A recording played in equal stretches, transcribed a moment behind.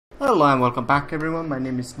Hello and welcome back everyone, my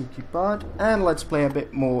name is Sneaky Bard and let's play a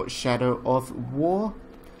bit more Shadow of War.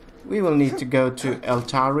 We will need to go to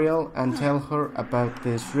Eltariel and tell her about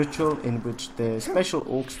this ritual in which the special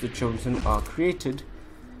orcs, the Chosen, are created.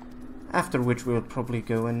 After which we'll probably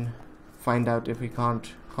go and find out if we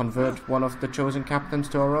can't convert one of the Chosen captains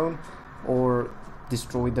to our own or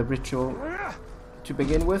destroy the ritual to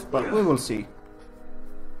begin with, but we will see.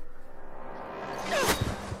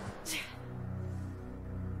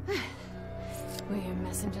 Were your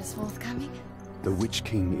messengers forthcoming? The Witch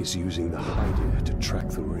King is using the Hydir to track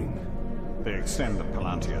the ring. They extend the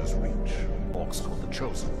Palantir's reach. Orcs called the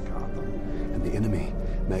Chosen guard them. And the enemy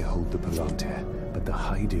may hold the Palantir, but the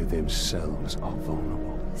Hydir themselves are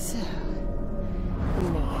vulnerable. So, we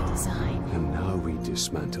know your design. And now we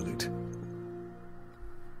dismantle it.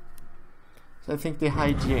 So I think the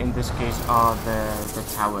Hydir in this case are the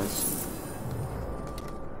towers.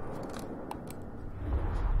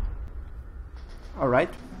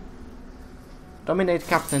 Alright. Dominate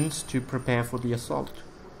captains to prepare for the assault.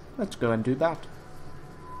 Let's go and do that.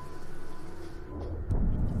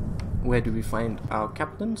 Where do we find our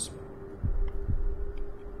captains?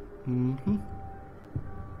 Yeah,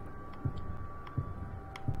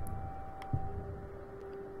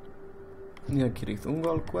 Kirith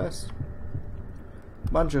Ungol quest.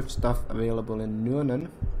 Bunch of stuff available in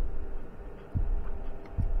Nurnen.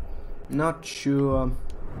 Not sure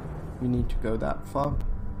we need to go that far.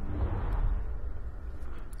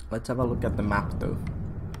 Let's have a look at the map though.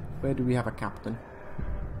 Where do we have a captain?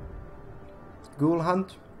 Ghoul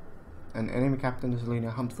hunt. An enemy captain is leading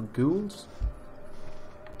a hunt for ghouls.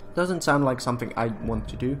 Doesn't sound like something I want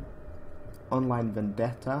to do. Online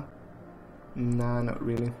vendetta. Nah, not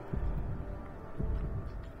really.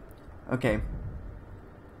 Okay.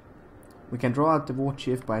 We can draw out the war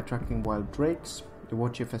chief by attracting wild drakes. The war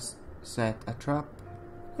chief has set a trap.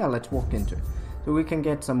 Yeah, let's walk into it. So we can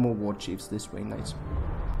get some more war chiefs this way, nice.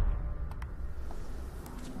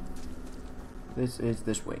 This is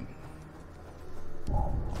this way.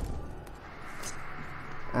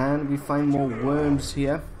 And we find more worms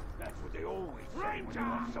here.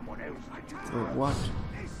 Wait, what?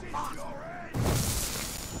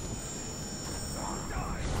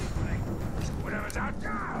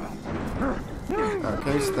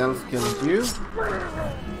 Okay, stealth killed you.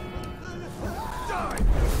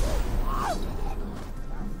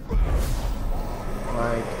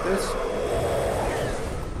 Like this.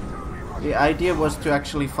 The idea was to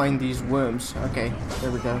actually find these worms. Okay,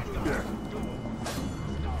 there we go.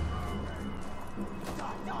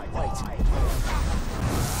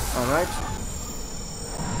 Alright.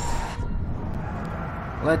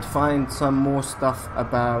 Let's find some more stuff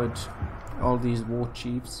about all these war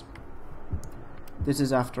chiefs. This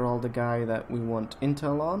is after all the guy that we want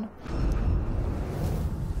intel on.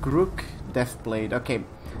 Grook Deathblade. Okay,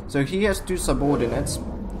 so he has two subordinates.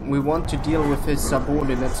 We want to deal with his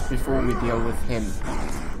subordinates before we deal with him.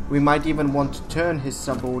 We might even want to turn his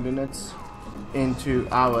subordinates into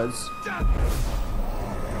ours.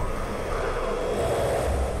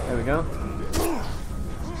 There we go.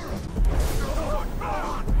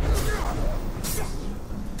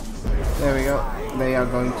 There we go. They are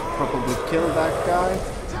going to probably kill that guy.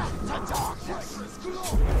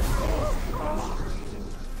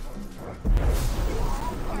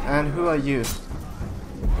 And who are you?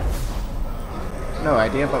 No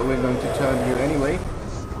idea, but we're going to turn you anyway.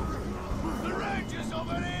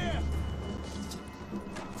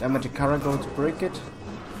 Damage a current, going to break it.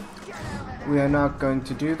 We are not going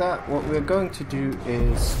to do that. What we're going to do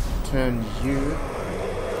is turn you,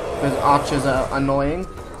 because archers are annoying,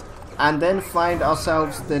 and then find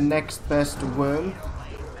ourselves the next best worm.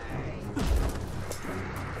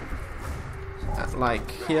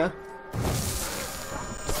 Like here.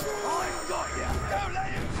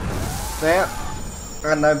 There.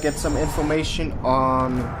 And now get some information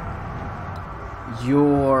on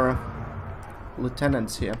your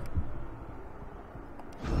lieutenants here.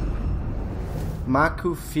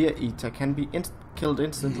 Maku Fear Eater can be killed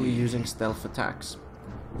instantly using stealth attacks.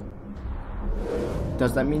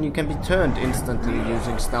 Does that mean you can be turned instantly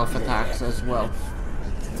using stealth attacks as well?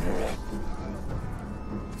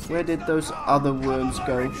 Where did those other worms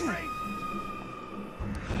go?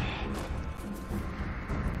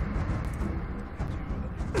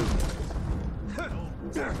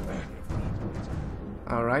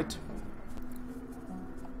 Alright.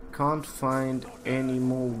 Can't find any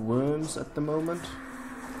more worms at the moment.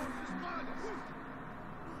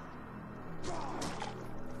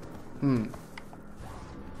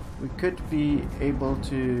 We could be able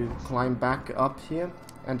to climb back up here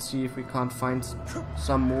and see if we can't find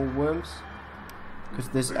some more worms. because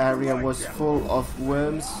this area was full of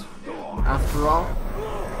worms after all.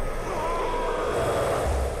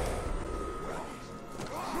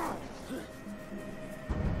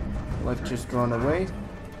 Let's just run away.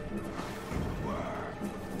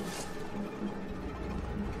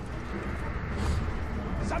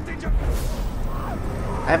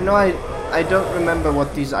 I don't remember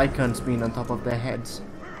what these icons mean on top of their heads,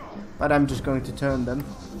 but I'm just going to turn them.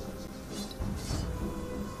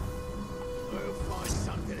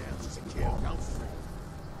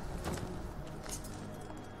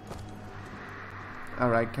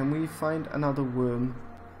 Alright, can we find another worm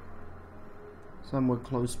somewhere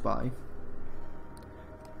close by?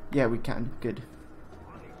 Yeah, we can. Good.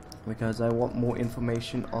 Because I want more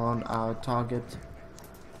information on our target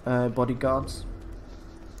bodyguards.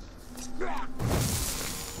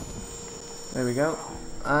 There we go.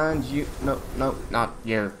 And you... No, not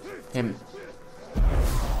you. Him.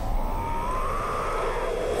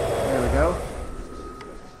 There we go.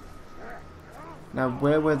 Now,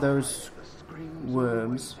 where were those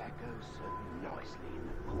worms?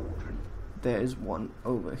 There is one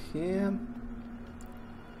over here.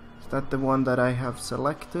 Is that the one that I have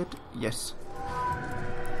selected? Yes.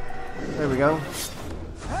 There we go.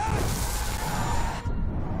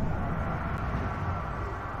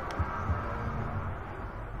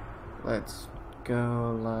 Let's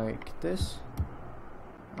go like this.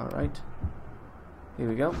 Alright. Here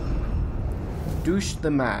we go. Dûsh the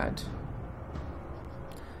Mad.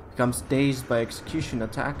 Becomes dazed by execution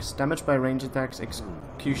attacks, damaged by range attacks,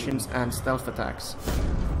 executions, and stealth attacks.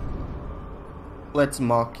 Let's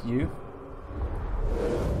mark you.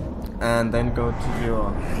 And then go to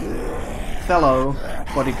your fellow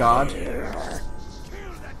bodyguard.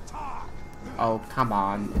 Oh, come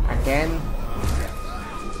on. Again?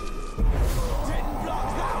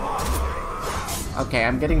 Okay,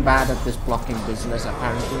 I'm getting bad at this blocking business,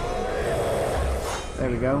 apparently. There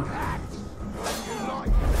we go.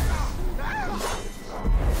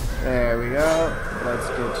 There we go. Let's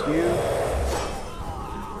get you.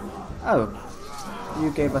 Oh,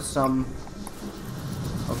 you gave us some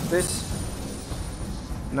of this.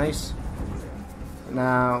 Nice.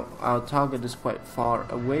 Now, our target is quite far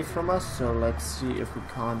away from us, so let's see if we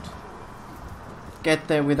can't get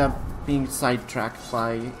there without being sidetracked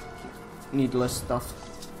by needless stuff.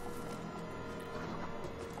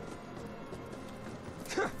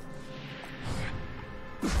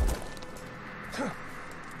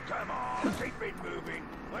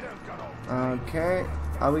 Okay,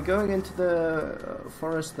 are we going into the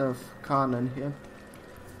forest of Canaan here?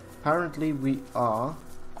 Apparently we are,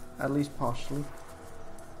 at least partially.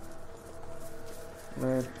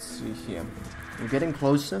 Let's see here. We're getting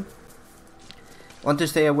closer. Want to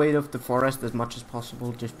stay away of the forest as much as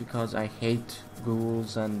possible, just because I hate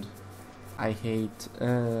ghouls and I hate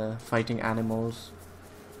fighting animals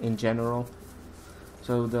in general.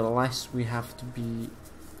 So the less we have to be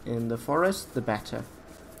in the forest, the better,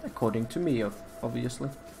 according to me, obviously.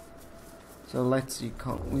 So let's see,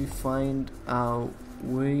 can't we find our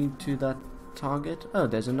way to that target? Oh,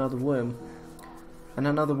 there's another worm. And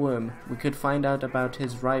another worm. We could find out about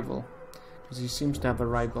his rival, because he seems to have a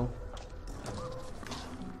rival.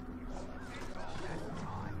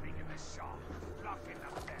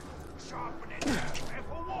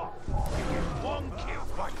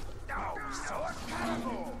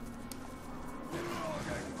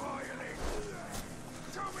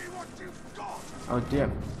 Oh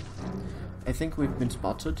dear. I think we've been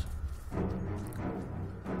spotted.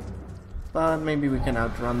 But maybe we can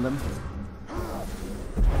outrun them.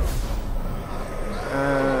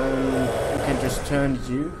 And we can just turn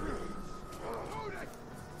you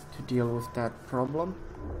to deal with that problem.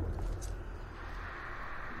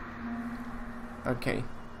 Okay.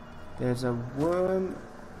 There's a worm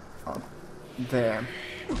up there.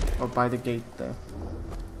 Or by the gate there.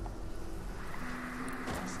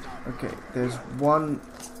 Okay, there's one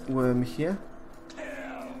worm here.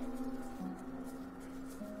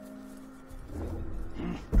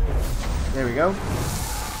 There we go.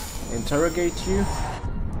 Interrogate you.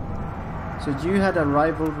 So you had a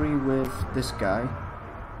rivalry with this guy.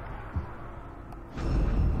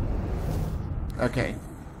 Okay.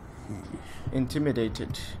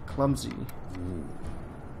 Intimidated. Clumsy.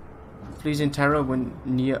 Please interrogate when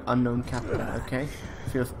near unknown captain. Okay.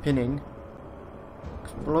 Fear of pinning.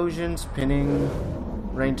 Explosions, pinning,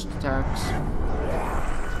 ranged attacks.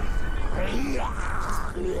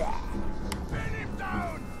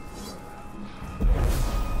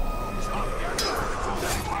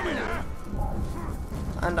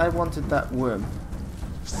 And I wanted that worm.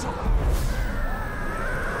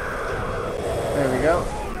 There we go.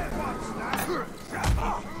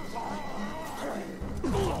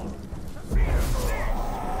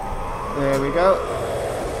 There we go.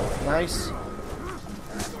 Nice.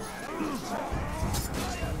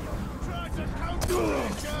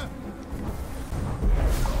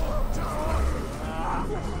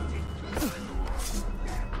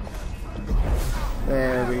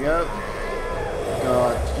 There we go.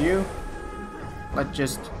 Got you. Let's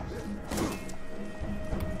just...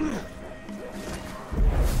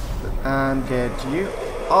 and get you.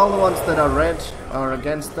 All the ones that are red are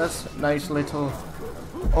against us. Nice little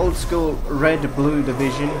old school red-blue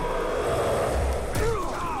division.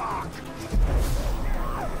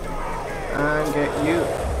 And get you.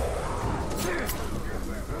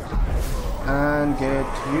 And get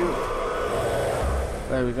you.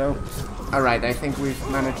 There we go. Alright, I think we've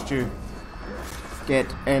managed to get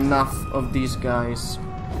enough of these guys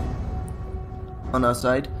on our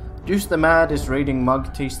side. Dûsh the Mad is raiding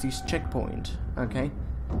Mug Tasty's checkpoint. Okay.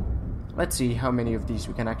 Let's see how many of these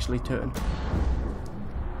we can actually turn.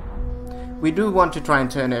 We do want to try and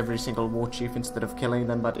turn every single war chief instead of killing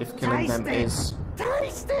them, but if killing them is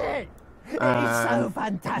the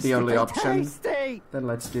only option, then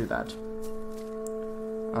let's do that.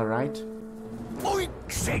 Alright.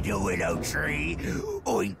 Oink, said the willow tree.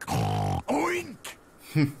 Oink, oink.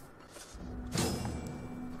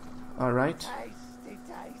 Alright. Tasty,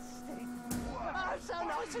 tasty. Oh, so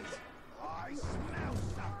nice and... I smell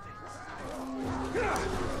something.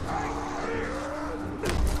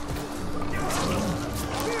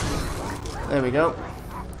 There we go.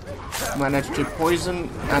 Managed to poison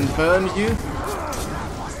and burn you.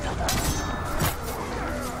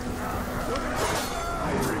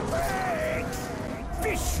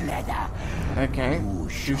 Fish leather. Okay.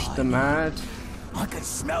 Dûsh the Mad. I can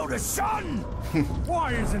smell the sun.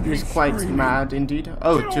 Why isn't He's quite mad indeed.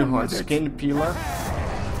 Oh, 2 skin peeler.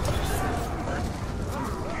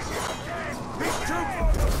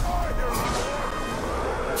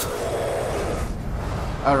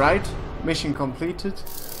 Alright, mission completed.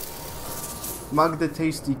 Mug the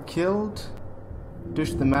Tasty killed.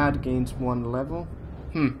 Dûsh the Mad gains 1 level.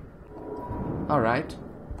 Alright.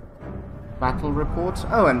 Battle reports.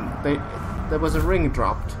 Oh, and there was a ring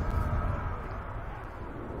dropped.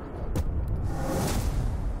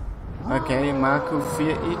 Okay, Marco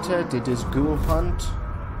Fear Eater did his ghoul hunt.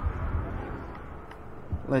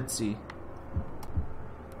 Let's see.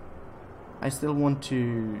 I still want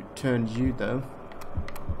to turn you though.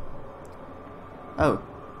 Oh,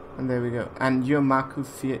 and there we go. And you're Marco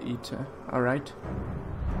Fear Eater. Alright.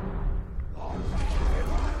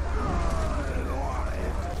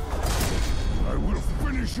 I will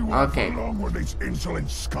finish you off Okay. along with these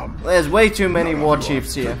insolent scum. There's way too many war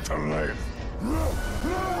chiefs here. To live.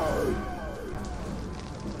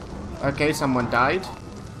 Okay, someone died.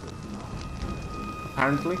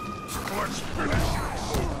 Apparently. Let's finish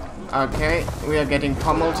this. Okay, we are getting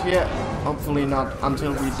pummeled here. Hopefully not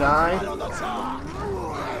until we die.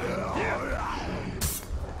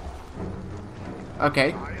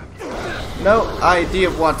 Okay. No idea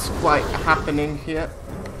what's quite happening here.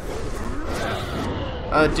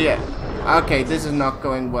 Oh dear. Okay, this is not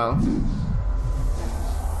going well.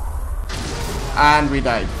 And we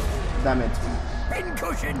died. Damn it.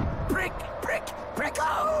 Pincushion. Prick, prick, prick.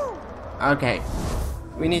 Oh! Okay.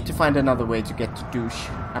 We need to find another way to get to Dûsh,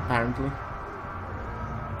 apparently.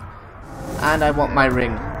 And I want my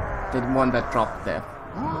ring. The one that dropped there.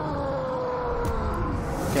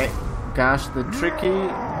 Okay. Gosh, the tricky.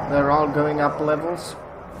 They're all going up levels.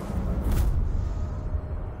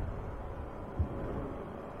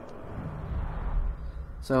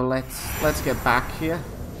 So let's get back here.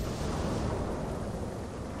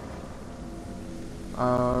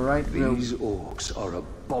 Alright, These orcs are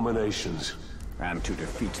abominations. And to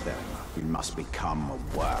defeat them, we must become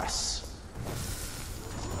worse.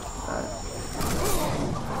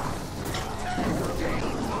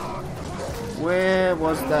 where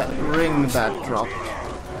was that ring that dropped?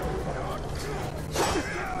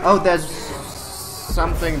 Oh, there's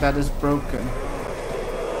something that is broken.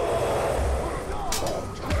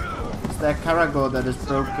 It's that Karagor that is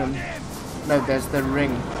broken. No, there's the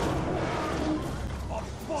ring.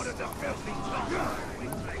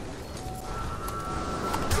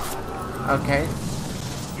 Okay.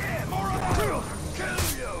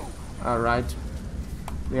 Alright.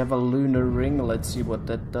 We have a lunar ring. Let's see what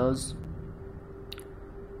that does.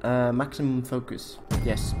 Maximum focus.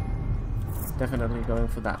 Yes. Definitely going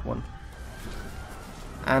for that one.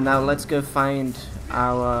 And now let's go find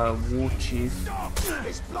our war chief.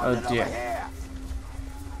 Oh dear.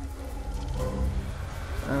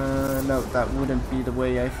 No, that wouldn't be the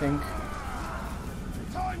way, I think.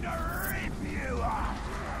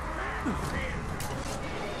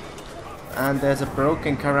 And there's a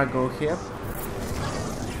broken cargo here.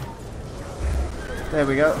 There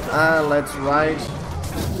we go. Let's ride.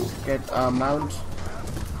 Get our mount.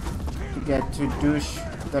 To get to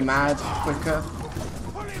Dûsh the Mad quicker.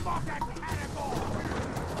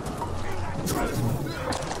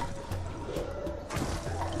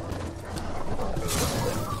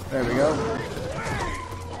 There we go.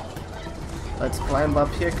 Let's climb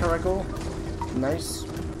up here, cargo. Nice.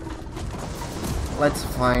 Let's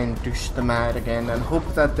find Dûsh the Mad again and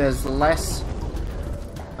hope that there's less.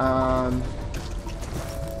 Oh.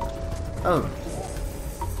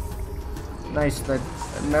 Nice, that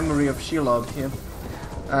memory of Shelob here.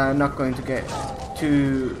 Not going to get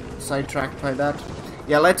too sidetracked by that.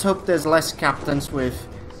 Yeah, let's hope there's less captains with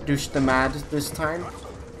Dûsh the Mad this time.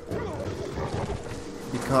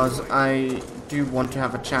 Because I do want to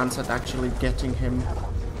have a chance at actually getting him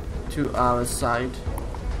to our side.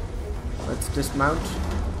 Let's dismount.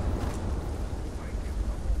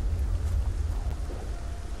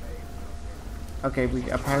 Okay, we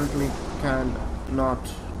apparently can not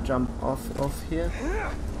jump off here.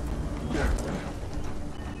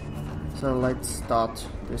 So let's start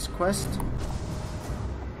this quest.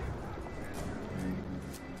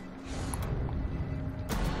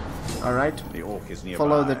 Alright, The orc is nearby.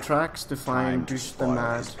 follow the tracks to Time find to Dûsh the spoil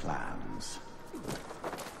Mad. his plans.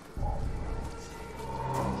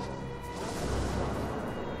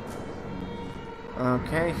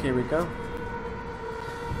 Okay, here we go.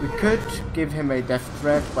 We could give him a death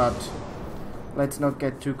threat, but let's not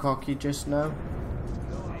get too cocky just now.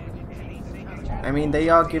 I mean, they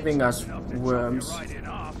are giving us worms.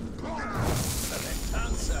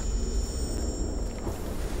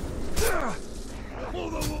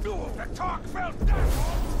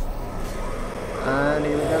 And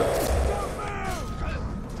here we go.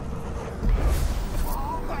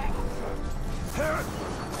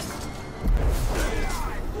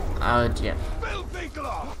 Oh dear.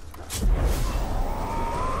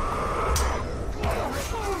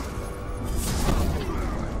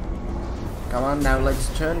 Come on now,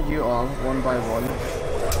 let's turn you on one by one.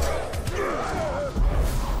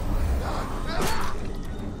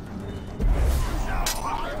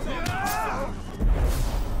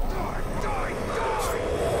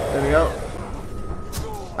 There we go.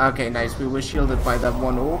 Okay, nice. We were shielded by that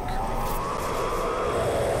one orc.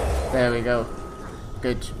 There we go.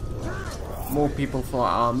 Good. More people for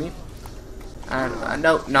our army. And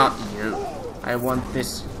no, not you. I want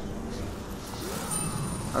this.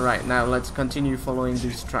 Alright, now let's continue following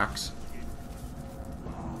these tracks.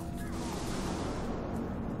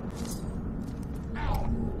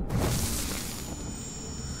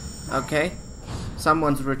 Okay.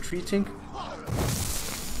 Someone's retreating.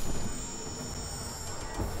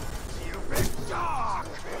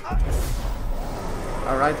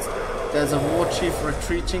 Alright, there's a war chief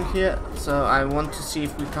retreating here, so I want to see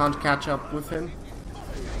if we can't catch up with him.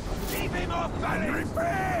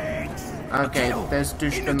 Okay, there's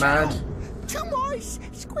Dûsh the Mad. Two mice!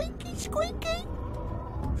 Squeaky, squeaky!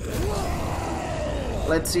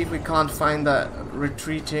 Let's see if we can't find that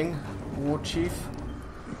retreating war chief.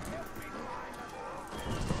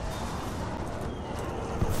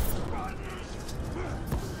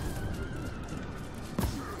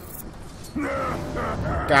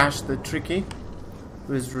 Dash the Tricky,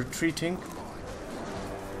 who is retreating.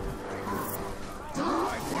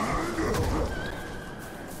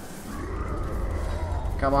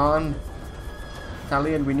 Come on,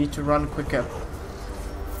 Talion, we need to run quicker.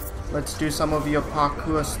 Let's do some of your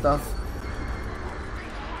parkour stuff.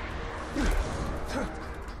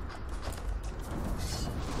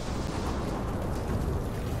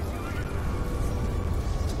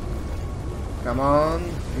 Come on,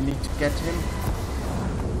 we need to get him.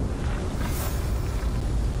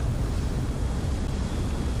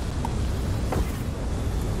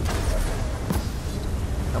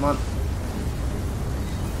 Come on.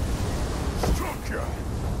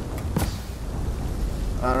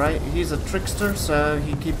 Alright, he's a trickster, so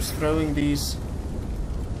he keeps throwing these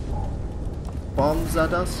bombs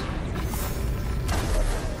at us.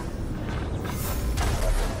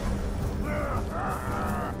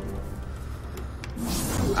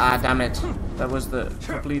 Ah, damn it. That was the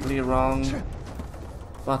completely wrong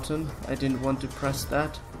button. I didn't want to press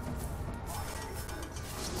that.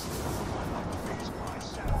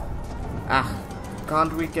 Ah,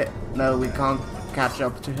 can't we get... No, we can't catch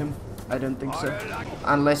up to him. I don't think so.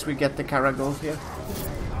 Unless we get the Caragol here.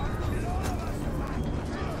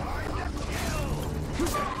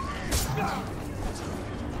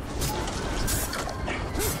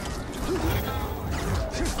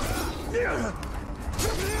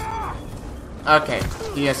 Okay,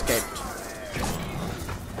 he escaped.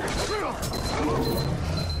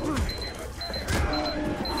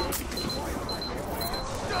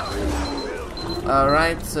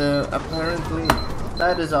 Alright, so apparently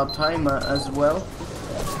that is our timer as well.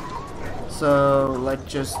 So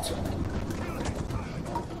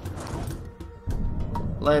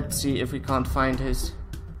let's see if we can't find his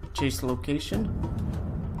chase location.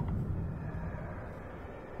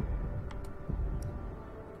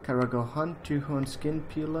 Carago Hunt, two-horn skin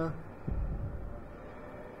peeler.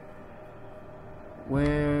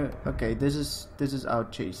 Where? Okay, this is our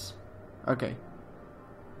chase. Okay.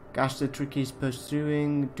 Gash the Tricky is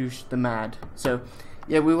pursuing Dûsh the Mad. So,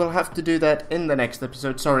 yeah, we will have to do that in the next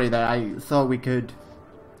episode. Sorry that I thought we could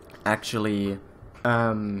actually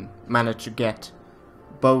manage to get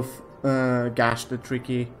both Gash the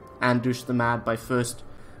Tricky and Dûsh the Mad by first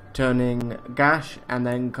turning Gash and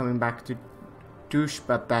then coming back to Dûsh,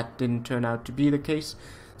 but that didn't turn out to be the case.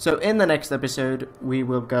 So in the next episode we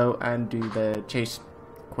will go and do the chase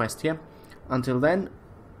quest here. Until then,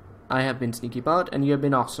 I have been Sneaky Bard and you have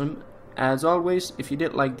been awesome. As always, if you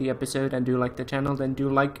did like the episode and do like the channel, then do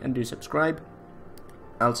like and do subscribe.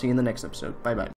 I'll see you in the next episode. Bye bye.